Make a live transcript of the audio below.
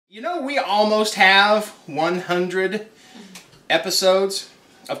You know, we almost have 100 episodes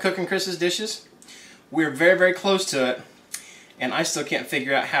of Cooking Chris's Dishes. We're very, very close to it, and I still can't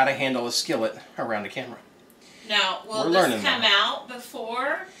figure out how to handle a skillet around a camera. Now, will this come out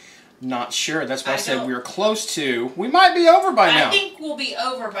before? Not sure. That's why I said we were close to. We might be over by now. I think we'll be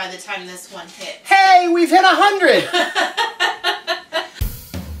over by the time this one hits. Hey, we've hit 100!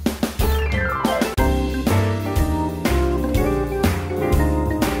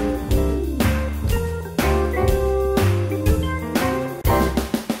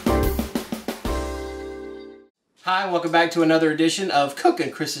 Hi, welcome back to another edition of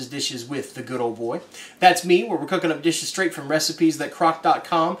Cooking Chris's Dishes with the Good Old Boy. That's me, where we're cooking up dishes straight from recipes that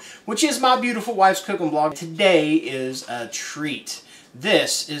Crock.com, which is my beautiful wife's cooking blog. Today is a treat.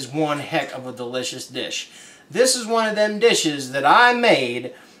 This is one heck of a delicious dish. This is one of them dishes that I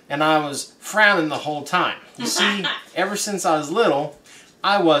made and I was frowning the whole time. You see, ever since I was little,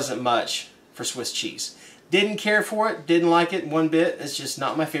 I wasn't much for Swiss cheese. Didn't care for it, didn't like it one bit. It's just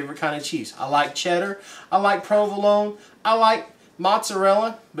not my favorite kind of cheese. I like cheddar, I like provolone, I like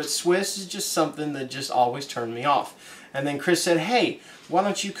mozzarella, but Swiss is just something that just always turned me off. And then Chris said, hey, why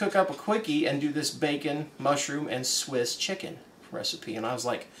don't you cook up a quickie and do this bacon, mushroom, and Swiss chicken recipe? And I was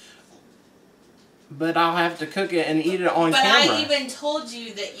like, but I'll have to cook it and eat it on camera. But I even told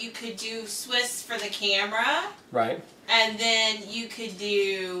you that you could do Swiss for the camera. Right. And then you could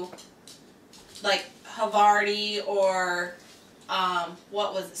do, like, Havarti or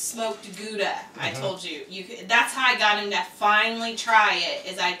what was it? Smoked Goode. I told you. That's how I got him to finally try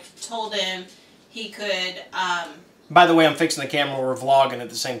it. Is I told him he could. By the way, I'm fixing the camera. We're vlogging at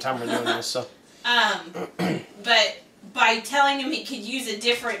the same time we're doing this. So. But by telling him he could use a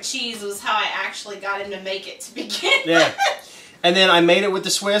different cheese was how I actually got him to make it to begin with. Yeah. And then I made it with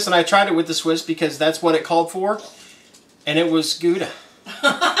the Swiss, and I tried it with the Swiss because that's what it called for, and it was Goode.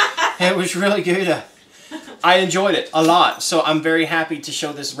 It was really Goode. I enjoyed it a lot, so I'm very happy to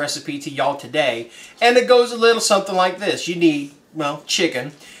show this recipe to y'all today. And it goes a little something like this. You need, well,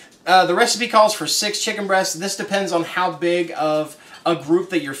 chicken. The recipe calls for 6 chicken breasts. This depends on how big of a group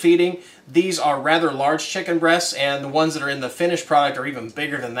that you're feeding. These are rather large chicken breasts, and the ones that are in the finished product are even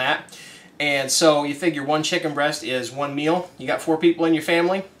bigger than that. And so you figure 1 chicken breast is 1 meal. You got 4 people in your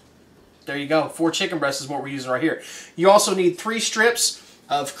family. There you go. 4 chicken breasts is what we're using right here. You also need 3 strips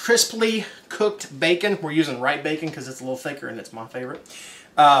of crisply cooked bacon. We're using right bacon because it's a little thicker and it's my favorite.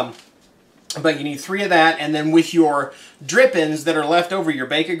 But you need 3 of that, and then with your drippings that are left over, your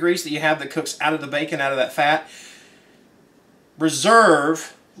bacon grease that you have that cooks out of the bacon, out of that fat,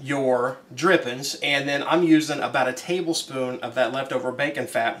 reserve your drippings, and then I'm using about a tablespoon of that leftover bacon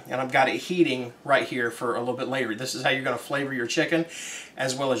fat, and I've got it heating right here for a little bit later. This is how you're going to flavor your chicken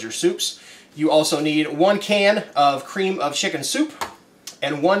as well as your soups. You also need 1 can of cream of chicken soup,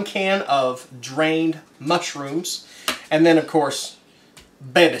 and 1 can of drained mushrooms, and then of course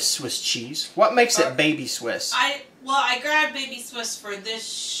baby Swiss cheese. What makes it baby Swiss? I grabbed baby Swiss for this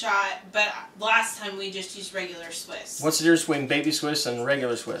shot, but last time we just used regular Swiss. What's the difference between baby Swiss and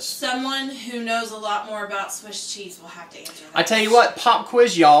regular Swiss? Someone who knows a lot more about Swiss cheese will have to answer that. I tell you what, pop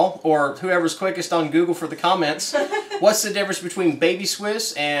quiz y'all, or whoever's quickest on Google for the comments. What's the difference between baby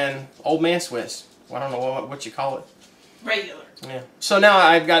Swiss and old man Swiss? Well, I don't know what you call it. Regular. Yeah. So now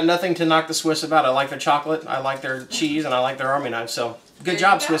I've got nothing to knock the Swiss about. I like their chocolate, I like their cheese, and I like their army knife. So good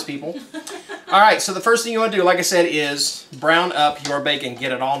job, Swiss people. All right, so the first thing you want to do, like I said, is brown up your bacon.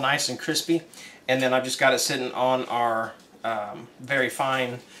 Get it all nice and crispy. And then I've just got it sitting on our very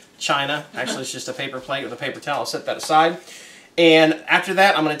fine china. Actually, it's just a paper plate with a paper towel. I'll set that aside. And after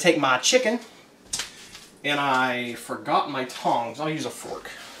that, I'm going to take my chicken. And I forgot my tongs. I'll use a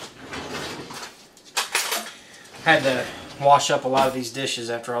fork. Had to wash up a lot of these dishes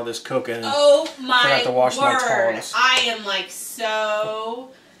after all this cooking. Oh my forgot to wash word. my tongs. I am like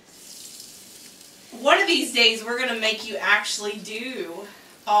so... One of these days we're going to make you actually do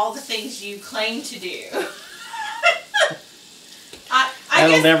all the things you claim to do.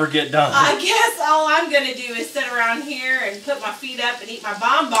 That'll never get done. I guess all I'm going to do is sit around here and put my feet up and eat my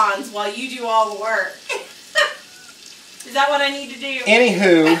bonbons while you do all the work. Is that what I need to do?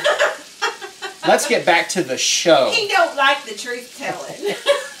 Anywho, let's get back to the show. He don't like the truth telling.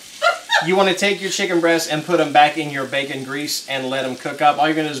 You want to take your chicken breasts and put them back in your bacon grease and let them cook up. All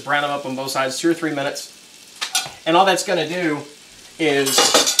you're going to do is brown them up on both sides, 2 or 3 minutes. And all that's going to do is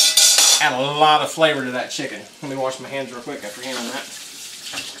add a lot of flavor to that chicken. Let me wash my hands real quick after handling that.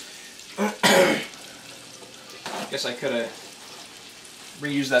 Guess I could have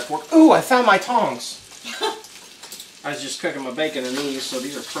reused that fork. Ooh, I found my tongs. I was just cooking my bacon in these, so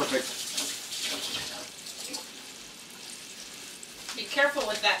these are perfect. Be careful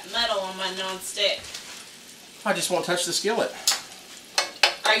with that that metal on my non-stick. I just won't touch the skillet.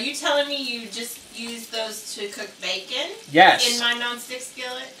 Are you telling me you just use those to cook bacon? Yes. In my non-stick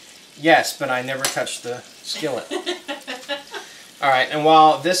skillet? Yes, but I never touched the skillet. Alright, and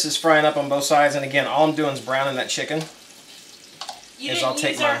while this is frying up on both sides, and again, all I'm doing is browning that chicken. I'll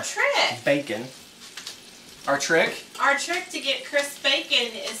take our trick. Bacon. Our trick? Our trick to get crisp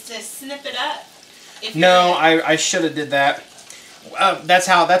bacon is to snip it up. No, I should have did that.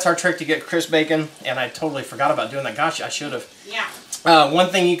 That's our trick to get crisp bacon, and I totally forgot about doing that. Gosh, I should have. Yeah. One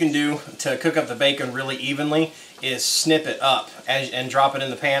thing you can do to cook up the bacon really evenly is snip it up and drop it in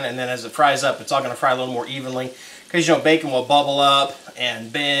the pan, and then as it fries up, it's all going to fry a little more evenly. Because, you know, bacon will bubble up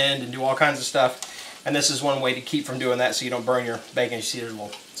and bend and do all kinds of stuff. And this is one way to keep from doing that so you don't burn your bacon. You see there's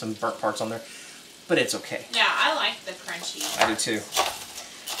some burnt parts on there. But it's okay. Yeah, I like the crunchy. I do too.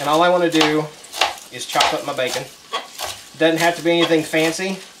 And all I want to do is chop up my bacon. Doesn't have to be anything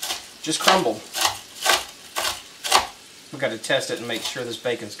fancy. Just crumbled. We've got to test it and make sure this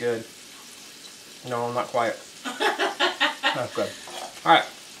bacon's good. No, not quite. Not good. Alright,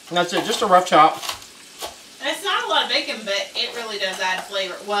 that's it. Just a rough chop. It's not a lot of bacon, but it really does add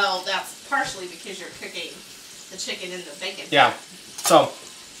flavor. Well, that's partially because you're cooking the chicken in the bacon. Yeah. So,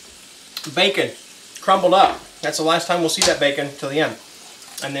 bacon crumbled up. That's the last time we'll see that bacon till the end.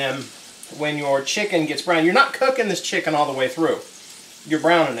 And then when your chicken gets brown, you're not cooking this chicken all the way through. You're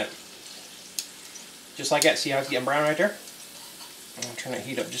browning it. Just like that. See how it's getting brown right there? I'm going to turn that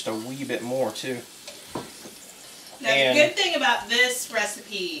heat up just a wee bit more too. Now, the good thing about this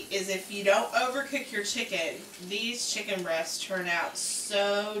recipe is if you don't overcook your chicken, these chicken breasts turn out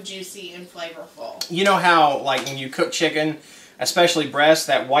so juicy and flavorful. You know how, like, when you cook chicken, especially breast,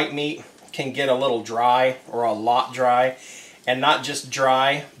 that white meat can get a little dry or a lot dry. And not just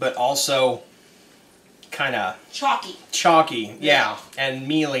dry, but also kind of chalky. Chalky, yeah. And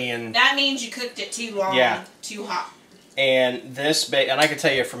mealy. And that means you cooked it too long, too hot. And this bacon, and I can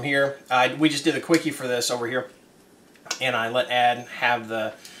tell you from here, we just did a quickie for this over here. And I let Ad have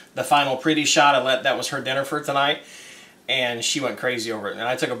the final pretty shot. That was her dinner for tonight. And she went crazy over it. And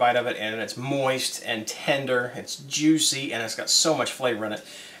I took a bite of it, and it's moist and tender. It's juicy, and it's got so much flavor in it.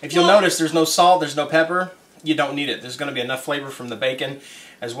 If you'll notice, there's no salt, there's no pepper. You don't need it. There's going to be enough flavor from the bacon,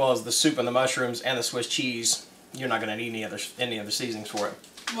 as well as the soup and the mushrooms and the Swiss cheese. You're not going to need any other seasonings for it.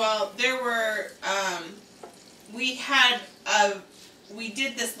 Well, there were, we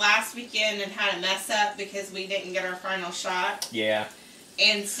did this last weekend and had a mess up because we didn't get our final shot. Yeah.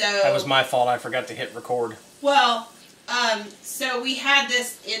 And so... That was my fault. I forgot to hit record. Well, so we had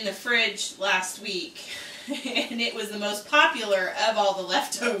this in the fridge last week, and it was the most popular of all the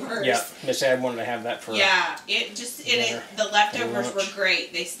leftovers. Yeah, Miss Ad wanted to have that for the leftovers were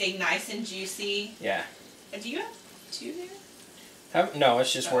great. They stayed nice and juicy. Yeah. Do you have two there? No,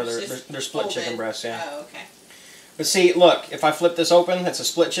 it's just where they're split chicken breasts, yeah. Oh, okay. But see, look, if I flip this open, it's a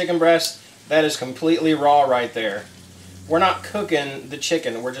split chicken breast. That is completely raw right there. We're not cooking the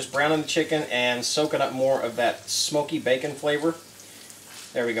chicken. We're just browning the chicken and soaking up more of that smoky bacon flavor.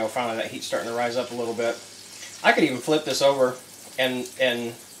 There we go. Finally, that heat's starting to rise up a little bit. I could even flip this over and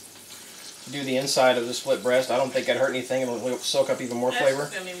do the inside of the split breast. I don't think that'd hurt anything. It'll soak up even more flavor.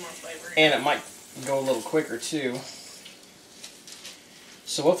 That's gonna be more flavor. And it might go a little quicker, too.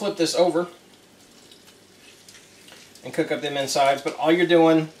 So we'll flip this over and cook up them insides. But all you're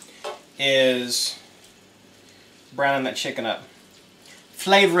doing is browning that chicken up,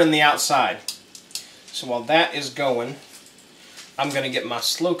 flavoring the outside. So while that is going, I'm going to get my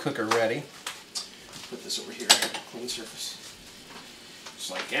slow cooker ready. Put this over here, clean surface,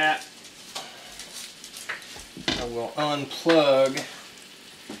 just like that. I will unplug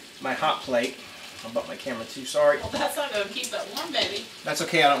my hot plate. I bumped my camera too. Sorry. Well, that's not going to keep it warm, baby. That's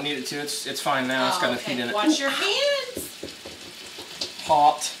okay. I don't need it to. It's fine now. It's got enough heat in it. Watch your hands.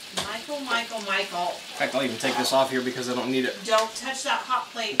 Hot. Michael. In fact, I'll even take this off here because I don't need it. Don't touch that hot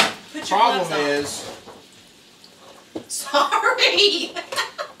plate. Put your gloves on. Problem is... Sorry!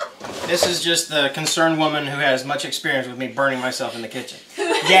 This is just the concerned woman who has much experience with me burning myself in the kitchen.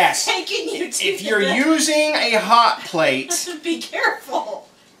 Yes. Taking you to if you're using a hot plate... Be careful.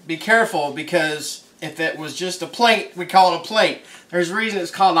 Be careful, because if it was just a plate, we call it a plate. There's a reason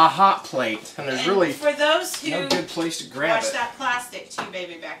it's called a hot plate. And there's really for those who no good place to grab it. Watch that plastic too,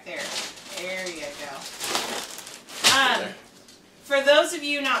 baby, back there. There you go. For those of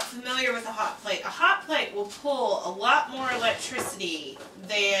you not familiar with a hot plate will pull a lot more electricity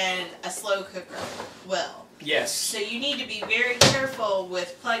than a slow cooker will. Yes. So you need to be very careful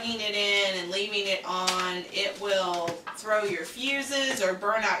with plugging it in and leaving it on. It will throw your fuses or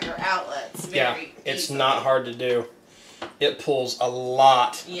burn out your outlets very easily. It's not hard to do. it pulls a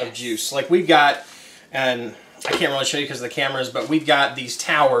lot of juice. Like we've got, and I can't really show you because of the cameras, but we've got these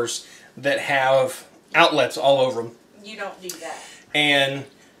towers that have outlets all over them. You don't do that. And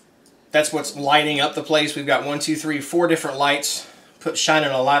that's what's lighting up the place. We've got 1, 2, 3, 4 different lights shining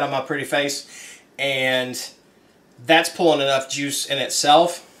a light on my pretty face. And that's pulling enough juice in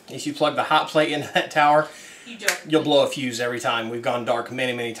itself. If you plug the hot plate into that tower, you'll blow a fuse every time. We've gone dark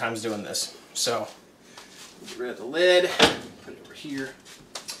many, many times doing this. So, get rid of the lid, put it over here.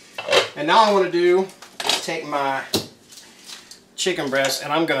 And now all I want to do is take my chicken breasts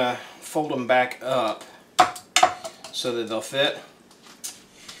and I'm going to fold them back up so that they'll fit.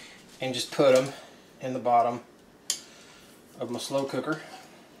 And just put them in the bottom of my slow cooker.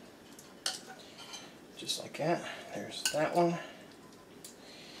 Just like that. There's that one.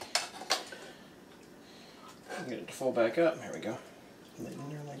 Get it to fold back up. There we go. Lay it in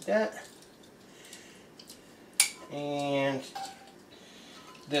there like that. And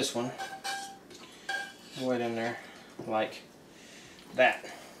this one, right in there like that.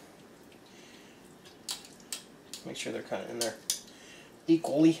 Make sure they're kind of in there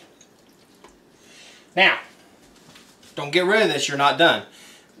equally. Now, don't get rid of this. You're not done.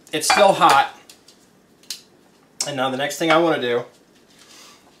 It's still hot. And now the next thing I want to do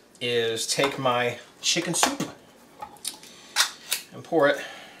is take my chicken soup and pour it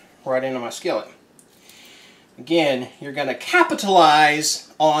right into my skillet. Again, you're going to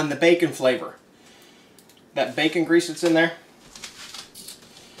capitalize on the bacon flavor. That bacon grease that's in there.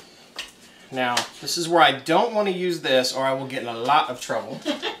 Now, this is where I don't want to use this or I will get in a lot of trouble.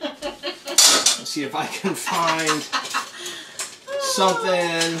 Let's see if I can find something.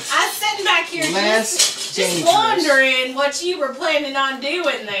 I'm sitting back here just wondering what you were planning on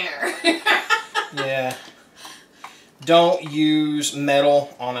doing there. Yeah. Don't use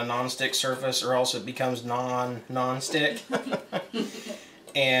metal on a non-stick surface or else it becomes non-stick.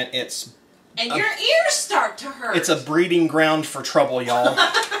 And it's... And your ears start to hurt. It's a breeding ground for trouble, y'all.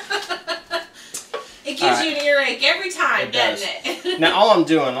 It gives you an earache every time, doesn't it? Now all I'm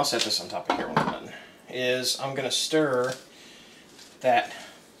doing, I'll set this on top of here when I'm done, is I'm going to stir that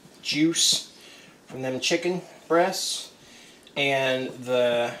juice from them chicken breasts and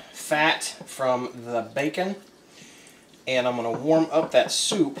the fat from the bacon, and I'm going to warm up that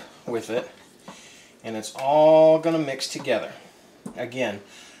soup with it, and it's all going to mix together. Again,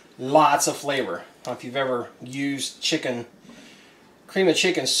 lots of flavor. I don't know if you've ever used cream of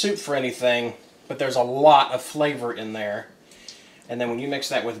chicken soup for anything, but there's a lot of flavor in there. And then when you mix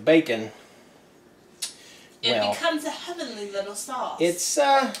that with bacon, it becomes a heavenly little sauce. It's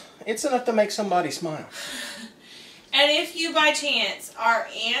enough to make somebody smile. And if you by chance are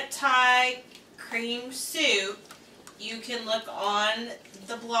anti-cream soup, you can look on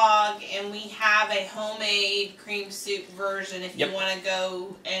the blog and we have a homemade cream soup version if you want to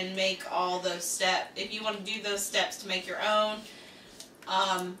go and make all those steps. If you want to do those steps to make your own,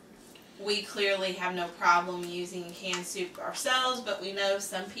 we clearly have no problem using canned soup ourselves, but we know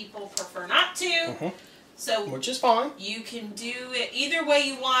some people prefer not to. So which is fine. You can do it either way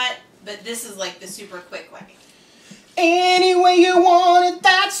you want, but this is like the super quick way. Any way you want it,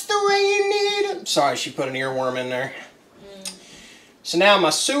 that's the way you need it. Sorry, she put an earworm in there. So now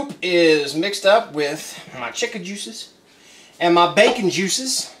my soup is mixed up with my chicken juices and my bacon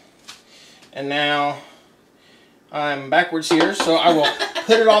juices. And now I'm backwards here, so I will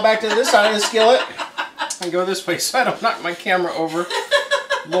put it all back to this side of the skillet and go this way so I don't knock my camera over.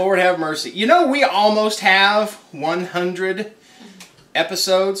 Lord have mercy. You know, we almost have 100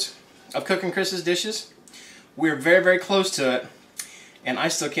 episodes of Cooking Chris's Dishes. We're very, very close to it, and I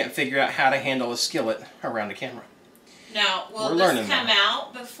still can't figure out how to handle a skillet around the camera. Now, will this come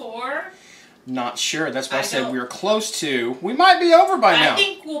out before? Not sure. That's why I said we're close to. We might be over by now. I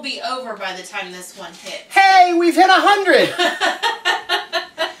think we'll be over by the time this one hits. Hey, we've hit 100!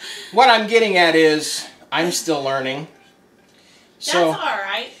 What I'm getting at is, I'm still learning. So, that's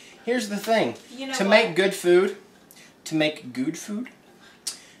alright. Here's the thing. You know to make good food, to make Goode food,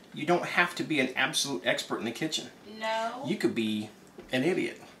 you don't have to be an absolute expert in the kitchen. No. You could be an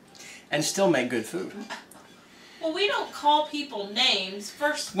idiot and still make good food. Well, we don't call people names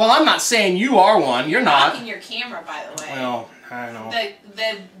first. Well, I'm not saying you are one. You're not. Blocking your camera, by the way. Well, I know.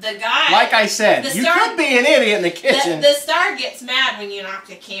 The guy. Like I said, you could be an idiot in the kitchen. The star gets mad when you knock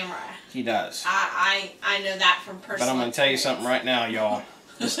the camera. He does. I know that from personal. But I'm going to tell you something right now, y'all.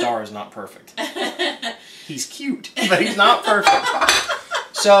 The star is not perfect. He's cute, but he's not perfect.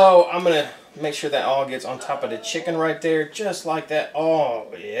 So I'm going to make sure that all gets on top of the chicken right there, just like that. Oh,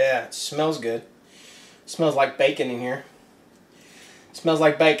 yeah. It smells good. It smells like bacon in here. It smells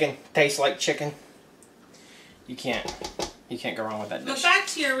like bacon. Tastes like chicken. you can't go wrong with that dish. But back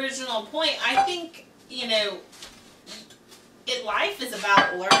to your original point, I think, you know, life is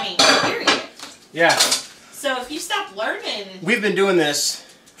about learning, period. Yeah. So if you stop learning... We've been doing this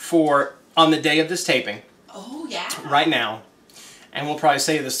on the day of this taping. Oh, yeah. Right now. And we'll probably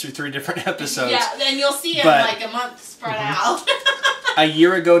say this through 3 different episodes. Yeah, and you'll see it in like a month spread out. A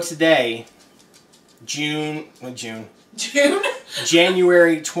year ago today, January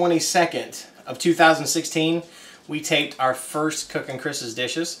 22nd of 2016, we taped our first Cookin' Chris's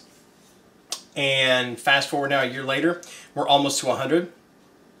dishes. And fast forward now a year later, we're almost to 100.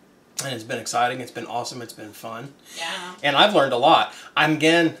 And it's been exciting, it's been awesome, it's been fun. Yeah. And I've learned a lot. I'm,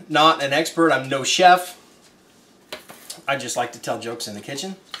 again, not an expert, I'm no chef. I just like to tell jokes in the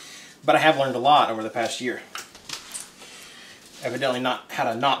kitchen. But I have learned a lot over the past year. Evidently how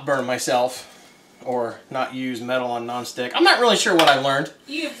to not burn myself or not use metal on nonstick. I'm not really sure what I learned.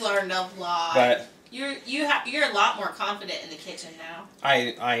 You've learned a lot. But you're a lot more confident in the kitchen now.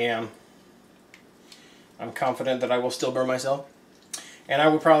 I am. I'm confident that I will still burn myself. And I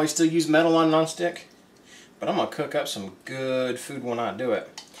will probably still use metal on nonstick. But I'm going to cook up some good food when I do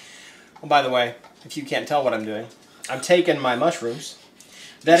it. Well, by the way, if you can't tell what I'm doing, I'm taking my mushrooms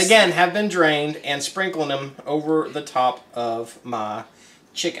that, again, have been drained and sprinkling them over the top of my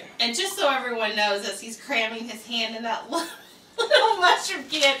chicken. And just so everyone knows, as he's cramming his hand in that little mushroom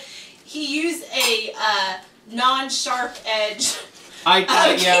can, he used a non-sharp edge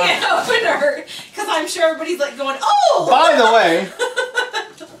can opener, because I'm sure everybody's like going, oh! By the way,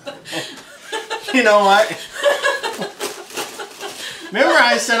 you know what? Remember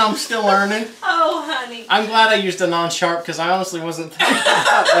I said I'm still learning? Oh, honey. I'm glad I used a non-sharp, because I honestly wasn't thinking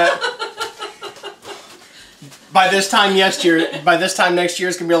about that. By this time next year, it's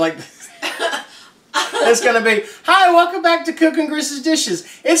going to be like... It's going to be, hi, welcome back to Cookin' Chris's Dishes.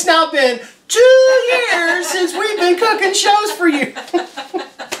 It's now been 2 years since we've been cooking shows for you.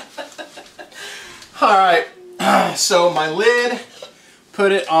 Alright, so my lid,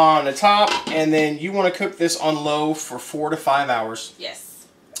 put it on the top, and then you want to cook this on low for 4 to 5 hours. Yes.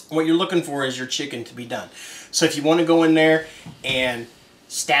 What you're looking for is your chicken to be done. So if you want to go in there and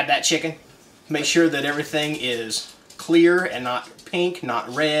stab that chicken, make sure that everything is clear and not pink, not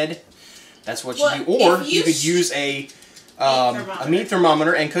red. That's what you do. Or you could use a meat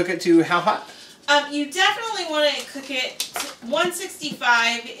thermometer and cook it to how hot? You definitely want to cook it.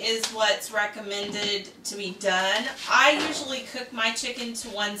 165 is what's recommended to be done. I usually cook my chicken to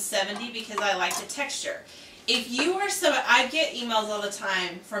 170 because I like the texture. If you are I get emails all the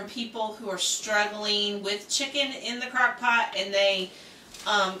time from people who are struggling with chicken in the crock pot, and they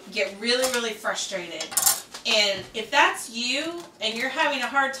get really, really frustrated. And if that's you, and you're having a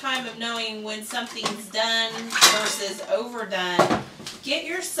hard time of knowing when something's done versus overdone, get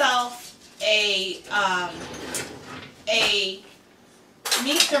yourself a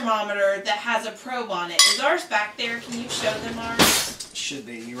meat thermometer that has a probe on it. Is ours back there? Can you show them ours? Should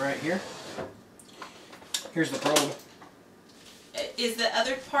be right here. Here's the probe. Is the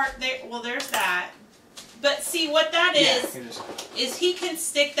other part there? Well, there's that. But see, what that is he can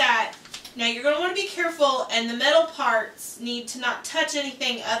stick that. Now, you're going to want to be careful, and the metal parts need to not touch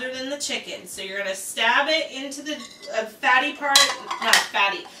anything other than the chicken. So you're going to stab it into the fatty part, not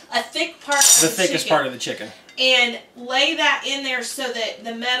fatty, a thick part of the chicken. The thickest part of the chicken. And lay that in there so that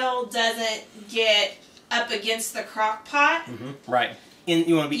the metal doesn't get up against the crock pot. Mm-hmm. Right.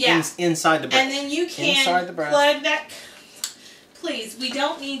 You want to be inside the breast. And then you can plug that... Please, we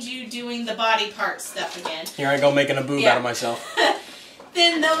don't need you doing the body part stuff again. Here I go making a boob out of myself.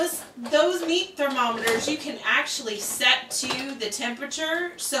 Then those meat thermometers, you can actually set to the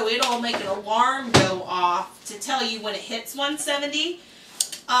temperature, so it'll make an alarm go off to tell you when it hits 170.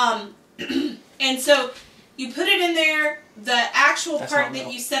 And so you put it in there, the actual part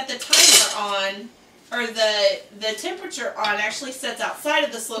that you set the timer on, or the temperature on, actually sets outside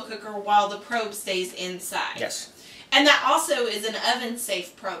of the slow cooker while the probe stays inside. Yes. And that also is an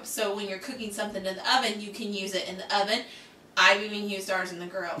oven-safe probe, so when you're cooking something in the oven, you can use it in the oven. I've even used ours in the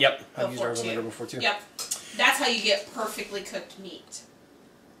grill. Yep, I've used ours in the grill before too. Yep. That's how you get perfectly cooked meat.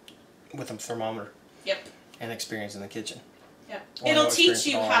 With a thermometer. Yep. And experience in the kitchen. Yep. It'll teach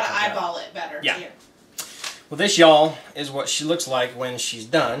you how to eyeball it better too. Well, this, y'all, is what she looks like when she's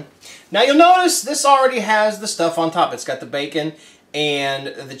done. Now, you'll notice this already has the stuff on top. It's got the bacon and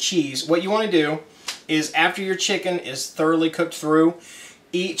the cheese. What you want to do is, after your chicken is thoroughly cooked through,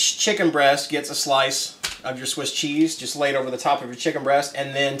 each chicken breast gets a slice of your Swiss cheese, just laid over the top of your chicken breast,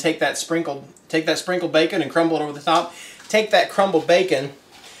 and then take that sprinkled bacon and crumble it over the top. Take that crumbled bacon,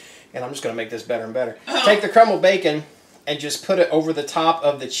 and I'm just going to make this better and better. Take the crumbled bacon, and just put it over the top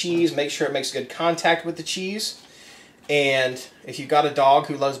of the cheese. Make sure it makes good contact with the cheese. And if you've got a dog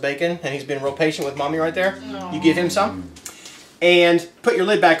who loves bacon, and he's been real patient with Mommy right there, you give him some. And put your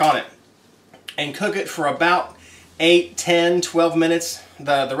lid back on it. And cook it for about 8, 10, 12 minutes.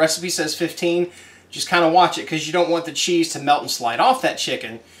 The recipe says 15. Just kind of watch it, because you don't want the cheese to melt and slide off that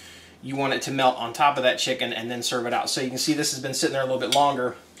chicken. You want it to melt on top of that chicken and then serve it out. So you can see this has been sitting there a little bit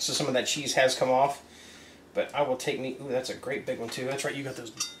longer, so some of that cheese has come off. But I will take me... Ooh, that's a great big one too. That's right, you got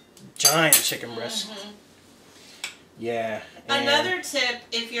those giant chicken breasts. Yeah. Another tip,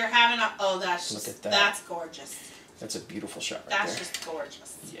 if you're having a... Oh, that's look just... at that. That's gorgeous. That's a beautiful shot right That's there. just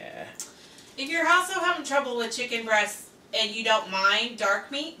gorgeous. Yeah. If you're also having trouble with chicken breasts and you don't mind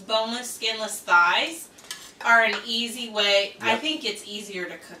dark meat, boneless, skinless thighs are an easy way. Yep. I think it's easier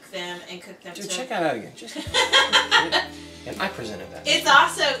to cook them and cook them. Dude, too. check that out again. And I presented that. It's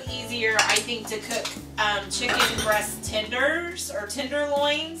also easier, I think, to cook chicken breast tenders or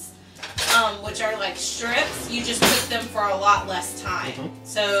tenderloins, which are like strips. You just cook them for a lot less time.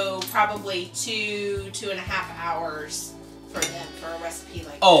 So probably 2.5 hours for them for a recipe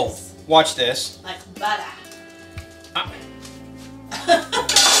like this. Watch this. Like butter.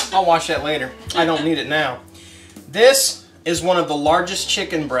 I'll watch that later. I don't need it now. This is one of the largest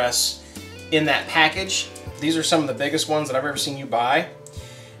chicken breasts in that package. These are some of the biggest ones that I've ever seen you buy.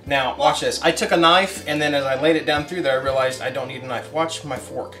 Now, watch this. I took a knife, and then as I laid it down through there, I realized I don't need a knife. Watch my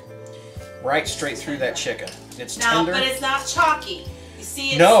fork. Right straight through that chicken. It's tender. But it's not chalky. You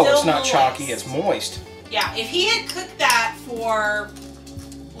see, it's no, still it's not moist. chalky. It's moist. Yeah, if he had cooked that for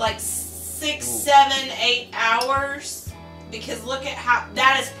like 6, 7, 8 hours, because look at how,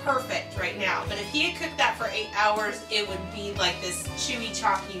 that is perfect right now. But if he had cooked that for 8 hours, it would be like this chewy,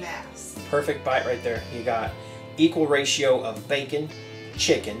 chalky mass. Perfect bite right there. You got equal ratio of bacon,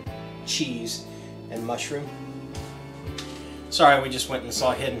 chicken, cheese, and mushroom. Sorry, we just went and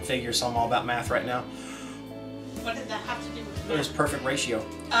saw Hidden Figures, so I'm all about math right now. What did that have to do with It was perfect ratio.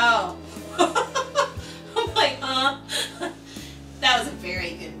 Oh. I'm like, huh? That was a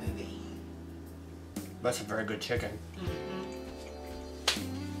very good movie. That's a very good chicken.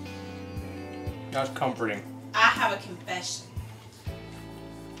 That's comforting. I have a confession.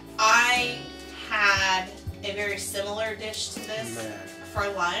 I had a very similar dish to this for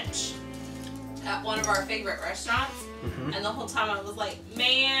lunch at one of our favorite restaurants. And the whole time I was like,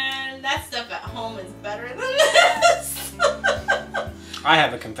 man, that stuff at home is better than this. I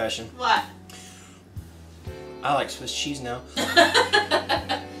have a confession. What? I like Swiss cheese now.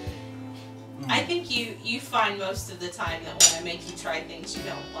 I think you find most of the time that when I make you try things you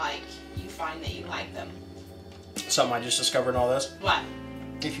don't like, you find that you like them. Something I just discovered in all this. What?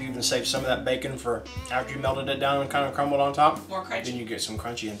 If you even save some of that bacon for after you melted it down and kind of crumbled on top, more crunchy. then you get some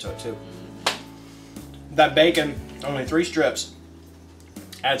crunchy into it too. That bacon, only 3 strips,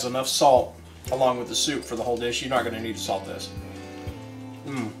 adds enough salt along with the soup for the whole dish. You're not going to need to salt this.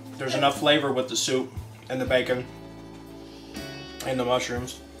 There's enough flavor with the soup and the bacon and the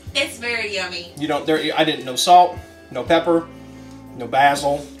mushrooms. It's very yummy. You don't. I didn't. No salt, no pepper, no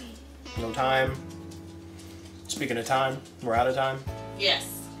basil, no thyme. Speaking of time, we're out of time. Yes.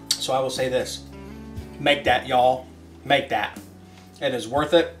 So I will say this: make that, y'all. Make that. It is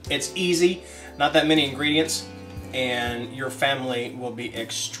worth it. It's easy. Not that many ingredients, and your family will be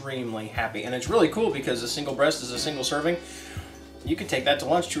extremely happy. And it's really cool because a single breast is a single serving. You can take that to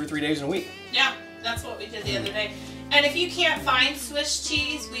lunch 2 or 3 days in a week. Yeah, that's what we did the other day. And if you can't find Swiss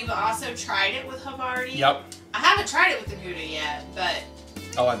cheese, we've also tried it with Havarti. Yep. I haven't tried it with the Goode yet, but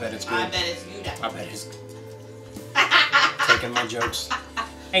Oh, I bet it's good. I bet it's Goode. I bet it's taking my jokes.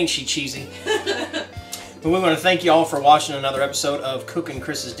 Ain't she cheesy? But we want to thank you all for watching another episode of Cooking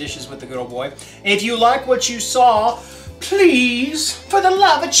Chris's Dishes with the Good Old Boy. If you like what you saw, please, for the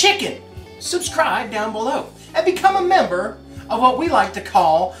love of chicken, subscribe down below and become a member of what we like to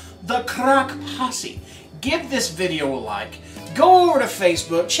call the Crock Posse. Give this video a like. Go over to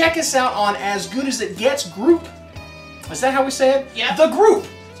Facebook. Check us out on As Good As It Gets group. Is that how we say it? Yeah. The group,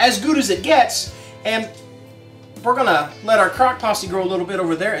 As Good As It Gets. And we're going to let our Crock Posse grow a little bit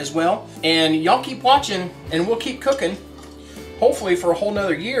over there as well. And y'all keep watching, and we'll keep cooking. Hopefully for a whole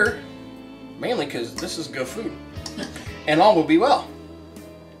nother year. Mainly because this is good food. And all will be well.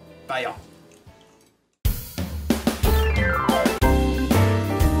 Bye, y'all.